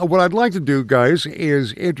What I'd like to do, guys,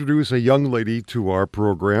 is introduce a young lady to our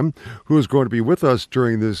program who is going to be with us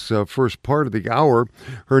during this first part of the hour.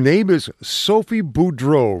 Her name is Sophie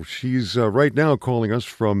Boudreau. She's right now calling us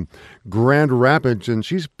from Grand Rapids, and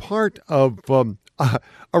she's part of a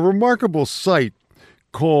remarkable site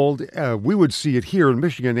called, we would see it here in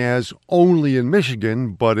Michigan as Only in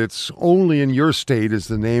Michigan, but it's Only in Your State is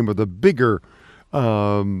the name of the bigger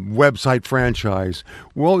website franchise.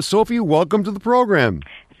 Well, Sophie, welcome to the program.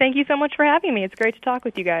 Thank you so much for having me. It's great to talk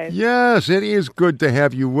with you guys. Yes, it is good to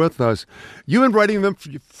have you with us. You've been writing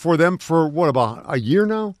for them for, what, about a year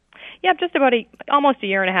now? Yeah, just about almost a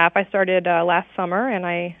year and a half. I started last summer,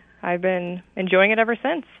 and I've been enjoying it ever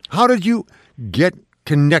since. How did you get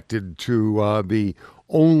connected to the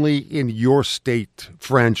Only in Your State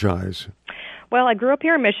franchise? Well, I grew up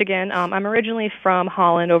here in Michigan. I'm originally from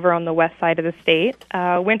Holland, over on the west side of the state.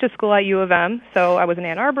 Went to school at U of M, so I was in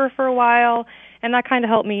Ann Arbor for a while. And that kind of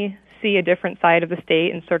helped me see a different side of the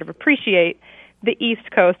state and sort of appreciate the east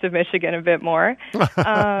coast of Michigan a bit more.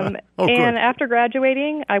 And after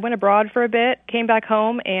graduating, I went abroad for a bit, came back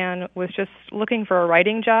home, and was just looking for a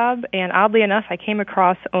writing job. And oddly enough, I came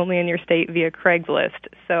across Only in Your State via Craigslist.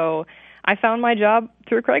 So I found my job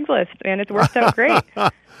through Craigslist, and it's worked out great.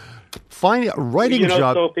 Finding a writing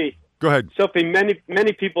job. Sophie, go ahead. Sophie,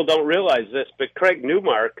 many people don't realize this, but Craig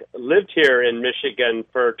Newmark lived here in Michigan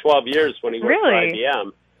for 12 years when he worked for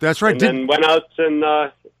IBM. That's right. And then went out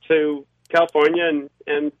to California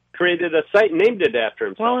and created a site and named it after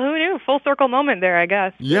himself. Well, who knew? Full circle moment there, I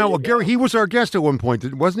guess. Yeah, well, Gary, he was our guest at one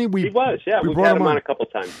point, wasn't he? He was, yeah. We've had him on a couple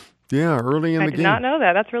times. Yeah, early in the game. I did not know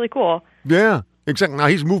that. That's really cool. Yeah, exactly. Now,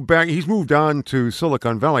 he's moved back. He's moved on to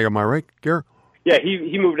Silicon Valley. Am I right, Gary? Yeah,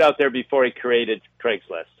 he moved out there before he created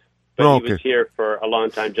Craigslist. But he was here for a long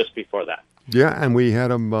time just before that. Yeah, and we had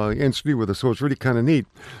him in studio with us, so it's really kind of neat.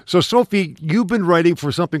 So, Sophie, you've been writing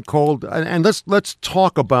for something called, and let's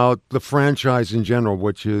talk about the franchise in general,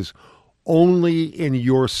 which is Only in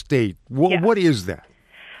Your State. What is that?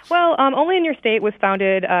 Well, Only in Your State was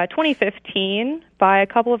founded 2015 by a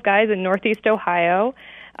couple of guys in Northeast Ohio.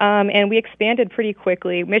 And we expanded pretty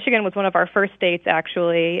quickly. Michigan was one of our first states,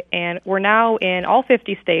 actually, and we're now in all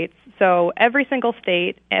 50 states. So every single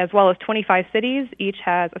state, as well as 25 cities, each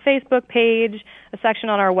has a Facebook page, a section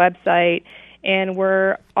on our website, and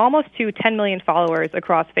we're almost to 10 million followers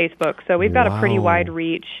across Facebook. So we've got a pretty wide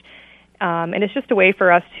reach. And it's just a way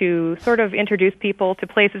for us to sort of introduce people to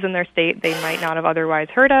places in their state they might not have otherwise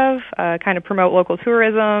heard of, kind of promote local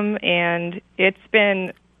tourism, and it's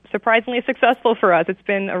been surprisingly successful for us. It's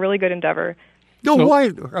been a really good endeavor. I'm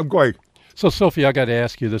going. So, Sophie, I got to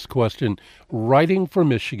ask you this question. Writing for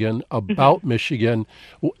Michigan, about Michigan,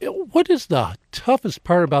 what is the toughest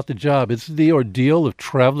part about the job? Is it the ordeal of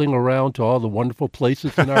traveling around to all the wonderful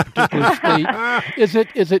places in our particular state?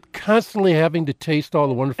 Is it constantly having to taste all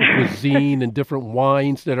the wonderful cuisine and different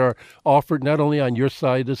wines that are offered not only on your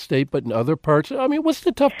side of the state, but in other parts? I mean, what's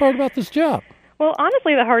the tough part about this job? Well,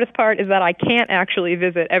 honestly, the hardest part is that I can't actually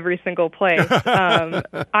visit every single place.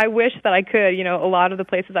 I wish that I could. You know, a lot of the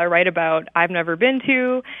places I write about, I've never been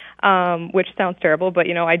to, which sounds terrible, but,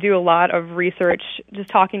 you know, I do a lot of research just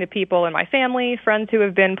talking to people in my family, friends who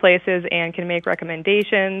have been places and can make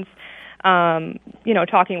recommendations, you know,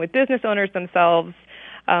 talking with business owners themselves.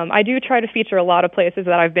 I do try to feature a lot of places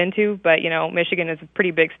that I've been to, but, you know, Michigan is a pretty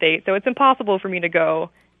big state, so it's impossible for me to go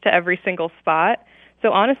to every single spot. So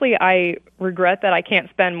honestly, I regret that I can't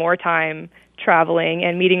spend more time traveling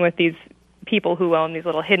and meeting with these people who own these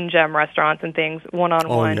little hidden gem restaurants and things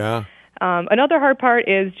one-on-one. Oh, yeah. Another hard part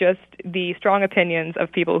is just the strong opinions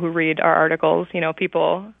of people who read our articles. You know,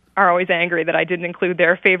 people are always angry that I didn't include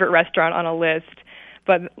their favorite restaurant on a list.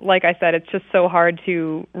 But like I said, it's just so hard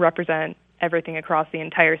to represent everything across the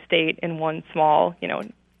entire state in one small, you know,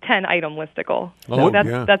 10-item listicle. So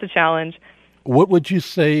that's a challenge. What would you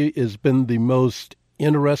say has been the most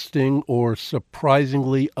interesting or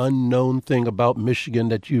surprisingly unknown thing about Michigan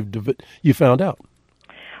that you found out?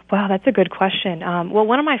 Wow, that's a good question. Well,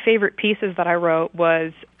 one of my favorite pieces that I wrote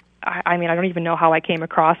was, I mean, I don't even know how I came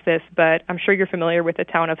across this, but I'm sure you're familiar with the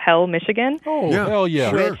town of Hell, Michigan. Oh, yeah. Hell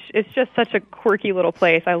yeah. Which it's just such a quirky little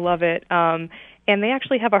place. I love it. And they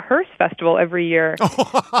actually have a hearse festival every year.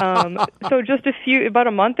 So just about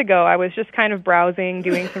a month ago, I was just kind of browsing,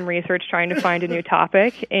 doing some research, trying to find a new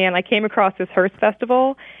topic, and I came across this hearse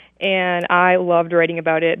festival, and I loved writing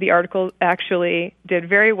about it. The article actually did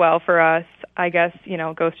very well for us. I guess, you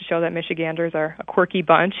know, goes to show that Michiganders are a quirky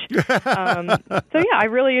bunch. So yeah, I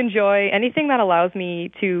really enjoy anything that allows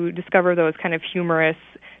me to discover those kind of humorous,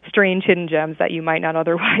 strange hidden gems that you might not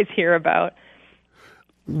otherwise hear about.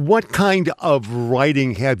 What kind of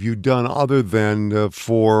writing have you done other than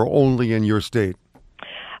for only in your state?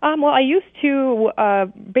 Well, I used to,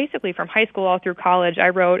 basically from high school all through college, I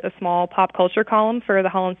wrote a small pop culture column for the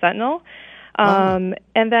Holland Sentinel. And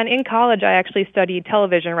then in college, I actually studied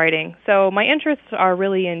television writing. So my interests are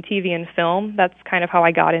really in TV and film. That's kind of how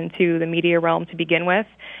I got into the media realm to begin with.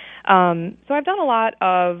 So I've done a lot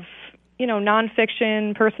of,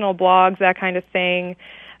 nonfiction, personal blogs, that kind of thing,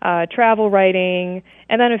 travel writing,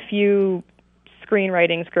 and then a few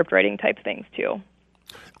screenwriting, script writing type things too.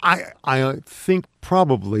 I think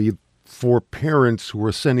probably for parents who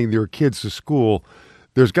are sending their kids to school,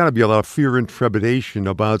 there's got to be a lot of fear and trepidation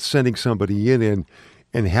about sending somebody in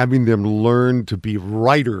and having them learn to be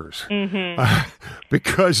writers,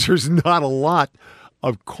 because there's not a lot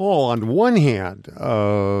of call. On one hand,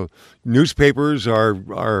 newspapers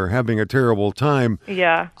are having a terrible time.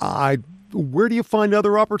 Yeah. Where do you find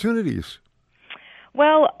other opportunities?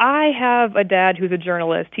 Well, I have a dad who's a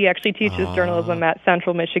journalist. He actually teaches journalism at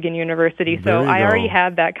Central Michigan University, so I already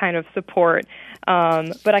had that kind of support.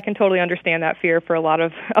 But I can totally understand that fear for a lot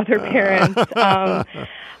of other parents. I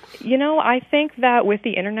think that with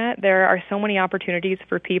the internet, there are so many opportunities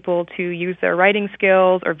for people to use their writing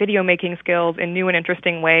skills or video making skills in new and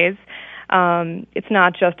interesting ways. It's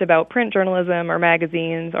not just about print journalism or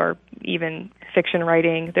magazines or even fiction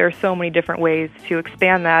writing. There are so many different ways to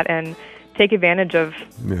expand that and take advantage of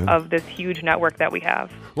this huge network that we have.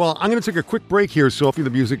 Well, I'm going to take a quick break here, Sophie. The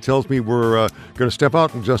music tells me we're going to step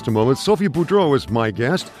out in just a moment. Sophie Boudreau is my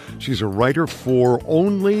guest. She's a writer for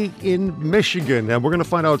Only in Michigan, and we're going to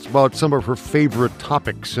find out about some of her favorite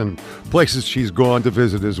topics and places she's gone to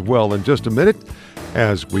visit as well in just a minute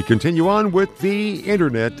as we continue on with the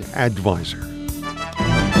Internet Advisor.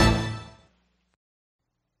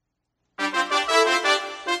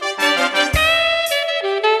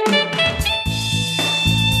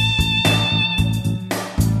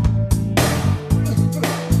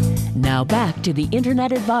 Now back to the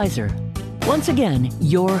Internet Advisor. Once again,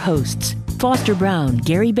 your hosts, Foster Brown,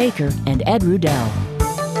 Gary Baker, and Ed Rudell.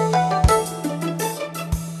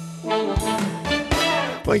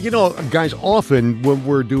 Well, guys, often when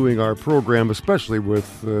we're doing our program, especially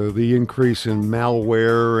with the increase in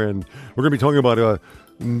malware, and we're going to be talking about a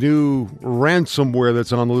new ransomware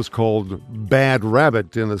that's on the list called Bad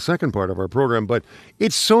Rabbit in the second part of our program. But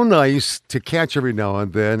it's so nice to catch every now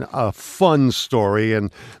and then a fun story.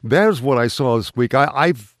 And that's what I saw this week.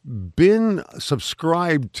 I've been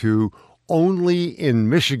subscribed to Only in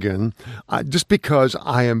Michigan just because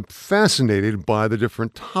I am fascinated by the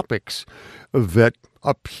different topics that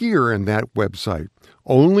appear in that website.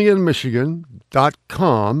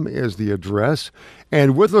 Onlyinmichigan.com is the address.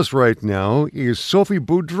 And with us right now is Sophie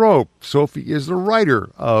Boudreau. Sophie is the writer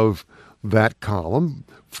of that column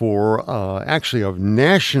for actually a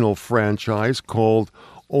national franchise called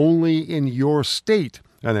Only in Your State.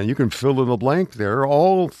 And then you can fill in the blank there.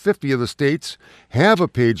 All 50 of the states have a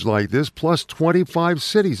page like this, plus 25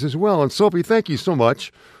 cities as well. And Sophie, thank you so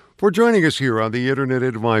much for joining us here on the Internet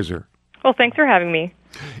Advisor. Well, thanks for having me.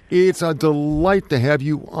 It's a delight to have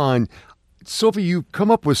you on. Sophie, you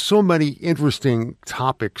come up with so many interesting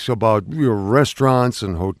topics about restaurants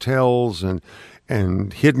and hotels and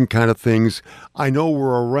hidden kind of things. I know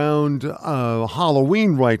we're around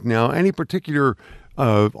Halloween right now. Any particular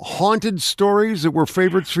haunted stories that were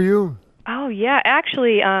favorites for you? Oh, yeah.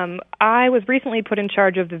 Actually, I was recently put in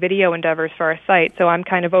charge of the video endeavors for our site, so I'm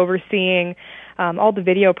kind of overseeing all the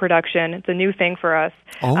video production. It's a new thing for us.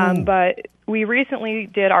 But we recently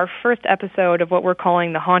did our first episode of what we're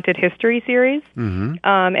calling the Haunted History series. And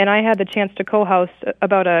I had the chance to co-host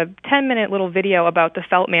about a 10-minute little video about the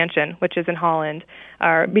Felt Mansion, which is in Holland,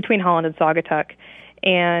 between Holland and Saugatuck.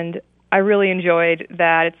 And I really enjoyed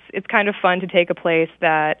that. It's kind of fun to take a place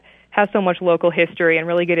that has so much local history and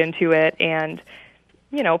really get into it and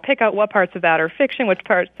pick out what parts of that are fiction, which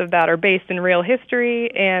parts of that are based in real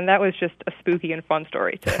history, and that was just a spooky and fun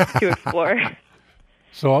story to explore.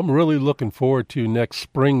 So I'm really looking forward to next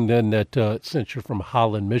spring then that since you're from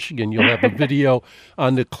Holland, Michigan, you'll have a video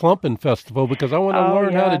on the Klumpen Festival because I want to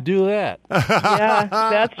learn how to do that. Yeah,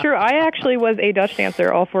 that's true. I actually was a Dutch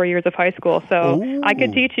dancer all 4 years of high school, so I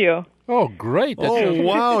could teach you. Oh, great.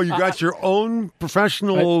 Wow. You got your own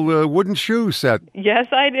professional wooden shoe set. Yes,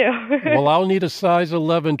 I do. Well, I'll need a size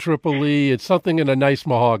 11 triple E. It's something in a nice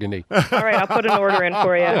mahogany. All right, I'll put an order in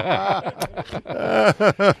for you.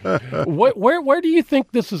 Where do you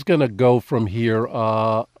think this is going to go from here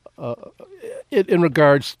in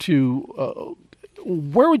regards to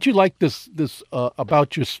where would you like this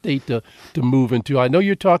about your state to move into? I know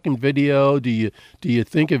you're talking video. Do you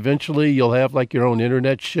think eventually you'll have like your own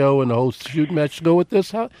internet show and the whole shoot match to go with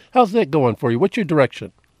this? How's that going for you? What's your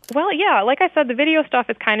direction? Well, yeah, like I said, the video stuff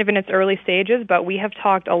is kind of in its early stages, but we have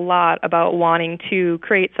talked a lot about wanting to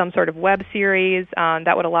create some sort of web series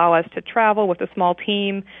that would allow us to travel with a small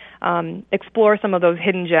team, explore some of those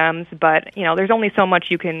hidden gems, but, there's only so much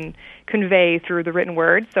you can convey through the written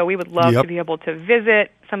word, so we would love to be able to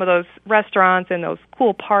visit some of those restaurants and those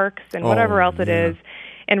cool parks and whatever else it is,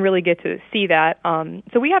 and really get to see that.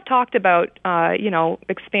 So we have talked about,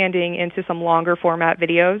 expanding into some longer format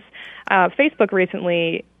videos. Facebook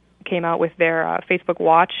recently came out with their Facebook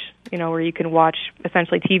Watch, where you can watch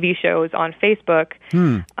essentially TV shows on Facebook.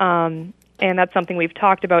 And that's something we've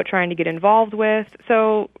talked about trying to get involved with.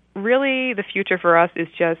 So really the future for us is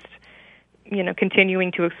just,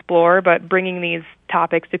 continuing to explore, but bringing these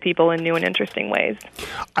topics to people in new and interesting ways.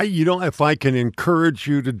 If I can encourage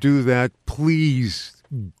you to do that, please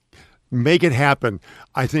make it happen.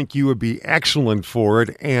 I think you would be excellent for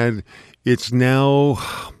it. And it's now,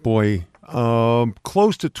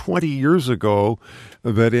 close to 20 years ago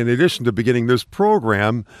that in addition to beginning this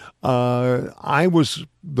program, I was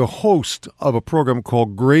the host of a program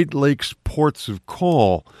called Great Lakes Ports of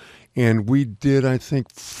Call. And we did, I think,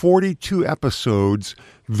 42 episodes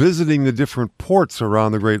visiting the different ports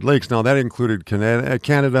around the Great Lakes. Now, that included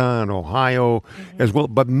Canada and Ohio as well.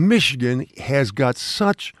 But Michigan has got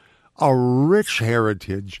such a rich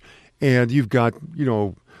heritage. And you've got,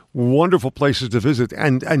 wonderful places to visit,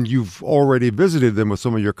 and you've already visited them with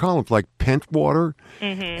some of your columns, like Pentwater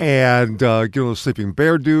and Sleeping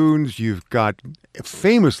Bear Dunes. You've got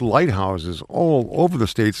famous lighthouses all over the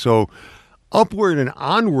state. So upward and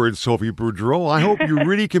onward, Sophie Boudreau. I hope you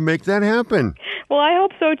really can make that happen. Well, I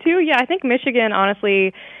hope so too. Yeah, I think Michigan,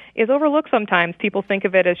 honestly, is overlooked sometimes. People think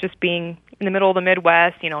of it as just being in the middle of the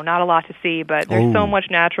Midwest, not a lot to see, but there's so much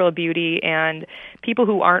natural beauty, and people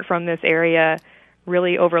who aren't from this area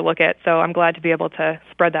really overlook it. So I'm glad to be able to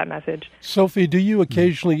spread that message. Sophie, do you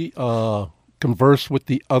occasionally converse with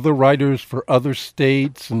the other writers for other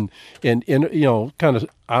states and kind of,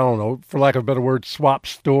 I don't know, for lack of a better word, swap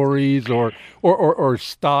stories or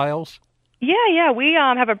styles? Yeah. We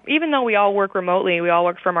have even though we all work remotely, we all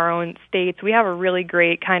work from our own states, we have a really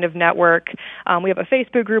great kind of network. We have a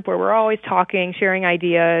Facebook group where we're always talking, sharing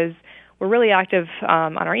ideas. We're really active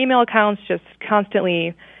on our email accounts, just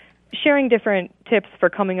constantly sharing different tips for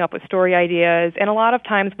coming up with story ideas. And a lot of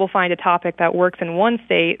times we'll find a topic that works in one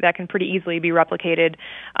state that can pretty easily be replicated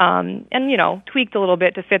and, tweaked a little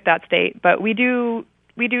bit to fit that state. But we do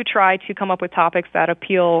try to come up with topics that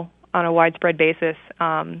appeal on a widespread basis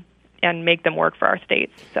and make them work for our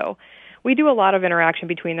states. So we do a lot of interaction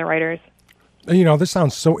between the writers. This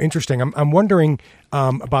sounds so interesting. I'm wondering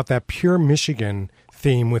about that Pure Michigan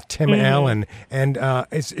theme with Tim Allen, and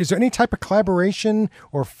is there any type of collaboration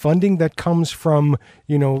or funding that comes from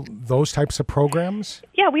those types of programs?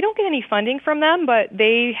 Yeah, we don't get any funding from them, but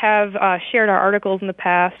they have shared our articles in the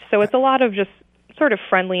past, so it's a lot of just sort of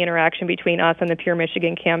friendly interaction between us and the Pure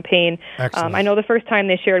Michigan campaign. I know the first time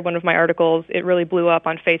they shared one of my articles, it really blew up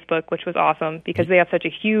on Facebook, which was awesome because they have such a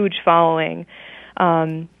huge following.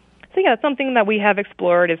 So yeah, it's something that we have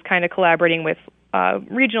explored is kind of collaborating with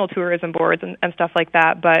regional tourism boards and stuff like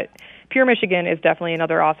that. But Pure Michigan is definitely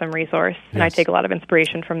another awesome resource, and I take a lot of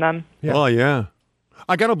inspiration from them. Yeah. Oh, yeah.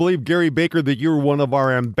 I got to believe, Gary Baker, that you're one of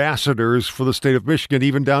our ambassadors for the state of Michigan,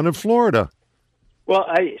 even down in Florida. Well,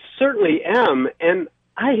 I certainly am, and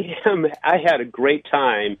I had a great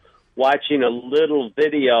time watching a little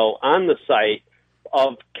video on the site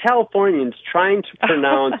of Californians trying to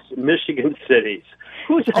pronounce Michigan cities.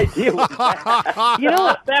 Whose idea was that?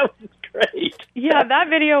 That was great. Yeah, that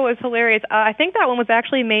video was hilarious. I think that one was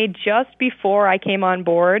actually made just before I came on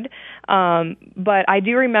board. But I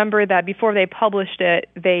do remember that before they published it,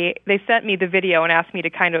 they sent me the video and asked me to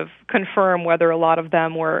kind of confirm whether a lot of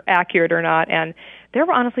them were accurate or not. And there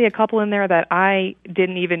were honestly a couple in there that I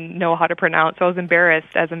didn't even know how to pronounce. So I was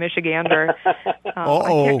embarrassed as a Michigander.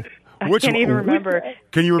 I can't even remember.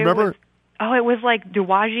 Can you remember? It was like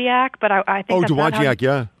dowagiac, but I think that's dowagiac,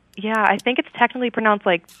 yeah. Yeah, I think it's technically pronounced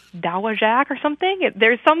like dawajak or something.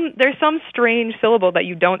 There's some strange syllable that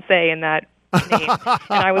you don't say in that name, and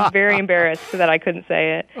I was very embarrassed that I couldn't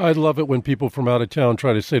say it. I love it when people from out of town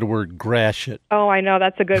try to say the word grashit. Oh, I know,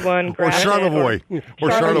 that's a good one. Or Charlevoix.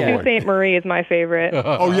 Sault Ste. Marie is my favorite.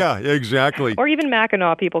 Oh, yeah, exactly. Or even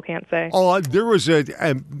Mackinac, people can't say. Oh, there was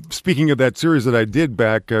speaking of that series that I did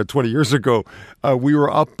back 20 years ago, we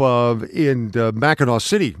were up in Mackinac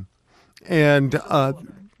City, and...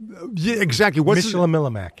 yeah, exactly.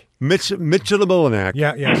 Michilimackinac. Michilimackinac.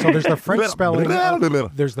 Yeah. So there's the French spelling.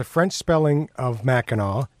 There's the French spelling of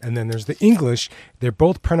Mackinac, and then there's the English. They're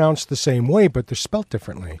both pronounced the same way, but they're spelt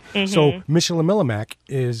differently. So Michilimackinac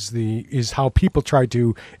is how people try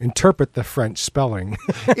to interpret the French spelling.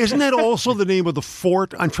 Isn't that also the name of the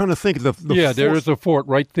fort? I'm trying to think of the fort. There is a fort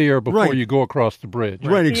right there before you go across the bridge.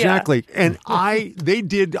 Right, exactly. Yeah. And they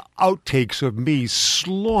did outtakes of me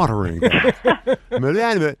slaughtering them.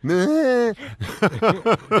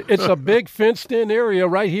 It's a big fenced-in area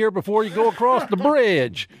right here before you go across the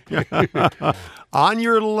bridge. On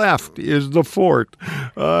your left is the fort.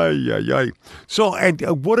 So,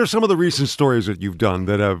 and what are some of the recent stories that you've done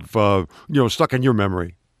that have stuck in your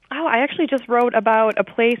memory? Oh, I actually just wrote about a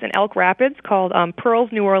place in Elk Rapids called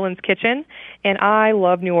Pearl's New Orleans Kitchen, and I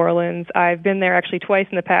love New Orleans. I've been there actually twice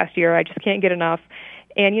in the past year. I just can't get enough.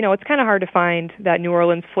 And, it's kind of hard to find that New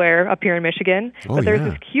Orleans flair up here in Michigan. But there's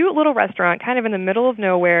this cute little restaurant kind of in the middle of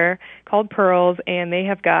nowhere called Pearl's, and they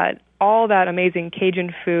have got all that amazing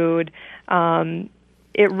Cajun food.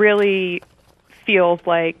 It really feels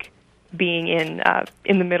like being in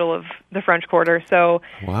the middle of the French Quarter. So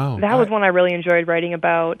that was one I really enjoyed writing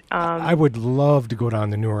about. I would love to go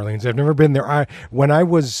down to New Orleans. I've never been there. When I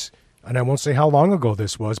was... And I won't say how long ago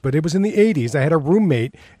this was, but it was in the 80s. I had a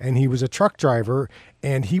roommate, and he was a truck driver,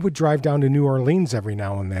 and he would drive down to New Orleans every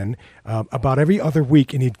now and then, about every other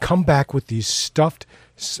week, and he'd come back with these stuffed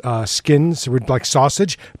skins, like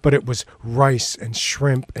sausage, but it was rice and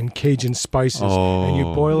shrimp and Cajun spices. And you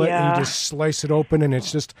boil it, and you just slice it open, and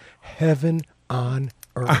it's just heaven on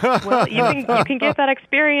earth. Well, you can get that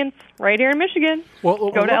experience right here in Michigan. Go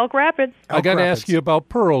to Elk Rapids. I got to ask you about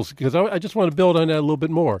pearls, because I just want to build on that a little bit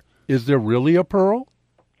more. Is there really a pearl?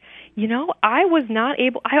 I was not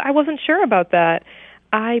able... I wasn't sure about that.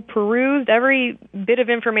 I perused every bit of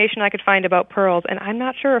information I could find about pearls, and I'm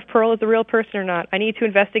not sure if Pearl is a real person or not. I need to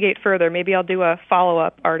investigate further. Maybe I'll do a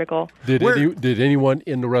follow-up article. Did anyone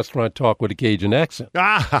in the restaurant talk with a Cajun accent?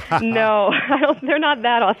 No, they're not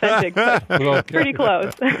that authentic, but pretty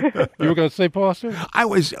close. You were going to say, Foster?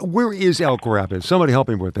 Where is Elk Rapids? Somebody help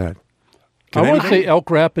me with that. I want to say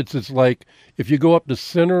Elk Rapids is like, if you go up the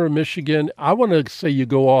center of Michigan, I want to say you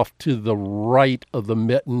go off to the right of the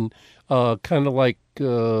mitten, kind of like,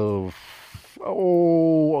 down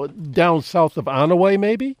south of Onaway,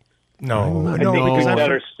 maybe? No, I think you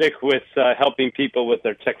better stick with helping people with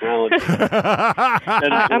their technology.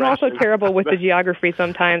 I'm also terrible with the geography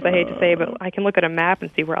sometimes, I hate to say, but I can look at a map and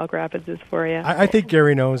see where Elk Rapids is for you. I think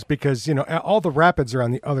Gary knows because, all the rapids are on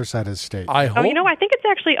the other side of the state. I think it's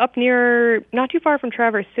actually up near, not too far from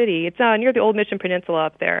Traverse City. It's near the Old Mission Peninsula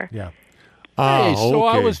up there. Yeah. Hey, so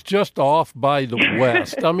I was just off by the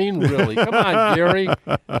west. I mean, really. Come on, Gary.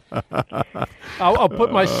 I'll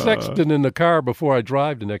put my sextant in the car before I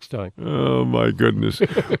drive the next time. Oh, my goodness.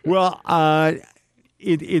 Well, are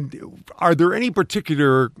there any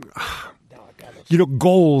particular,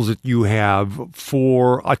 goals that you have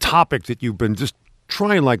for a topic that you've been just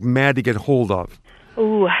trying like mad to get hold of?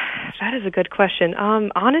 Ooh, that is a good question.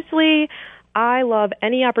 Honestly, I love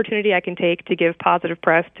any opportunity I can take to give positive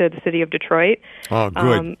press to the city of Detroit. Oh,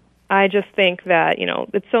 good. I just think that,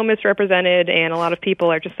 it's so misrepresented, and a lot of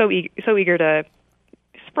people are just so eager to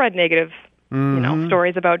spread negative,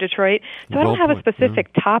 stories about Detroit. So I don't have a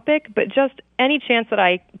specific topic, but just any chance that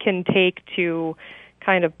I can take to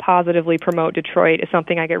kind of positively promote Detroit is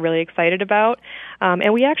something I get really excited about.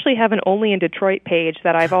 And we actually have an Only in Detroit page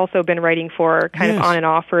that I've also been writing for kind of on and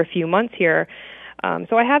off for a few months here.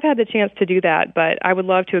 So I have had the chance to do that, but I would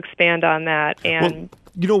love to expand on that. And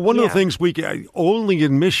one of the things Only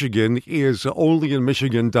in Michigan is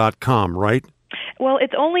onlyinmichigan.com, right? Well,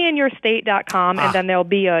 it's onlyinYourState.com, and then there'll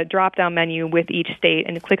be a drop-down menu with each state,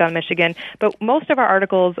 and you click on Michigan. But most of our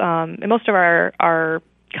articles, and most of our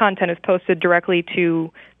content is posted directly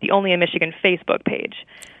to the Only in Michigan Facebook page.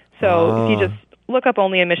 So if you just look up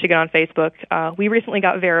Only in Michigan on Facebook. We recently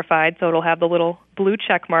got verified, so it'll have the little blue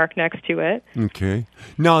check mark next to it. Okay.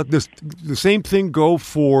 Now, the same thing go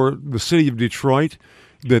for the city of Detroit,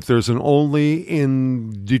 that there's an Only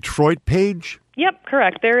in Detroit page? Yep,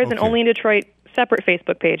 correct. There is an Only in Detroit separate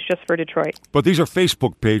Facebook page just for Detroit. But these are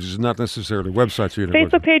Facebook pages, not necessarily websites.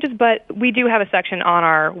 Facebook pages, but we do have a section on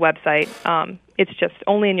our website. It's just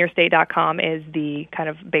onlyinYourState.com is the kind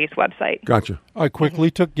of base website. Gotcha. I quickly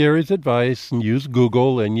took Gary's advice and used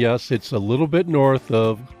Google, and yes, it's a little bit north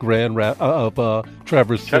of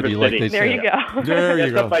Traverse City, like they there say. You go. There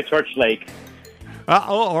you go. Up by Torch Lake.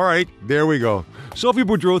 All right. There we go. Sophie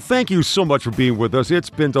Boudreau, thank you so much for being with us. It's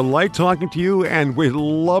been a delight talking to you, and we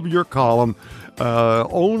love your column.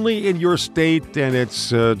 Only in Your State, and it's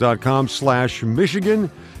 .com/Michigan.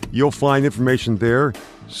 You'll find information there.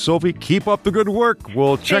 Sophie, keep up the good work.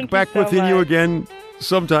 We'll check back with you again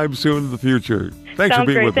sometime soon in the future. Thanks for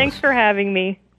being with us. Thanks for having me.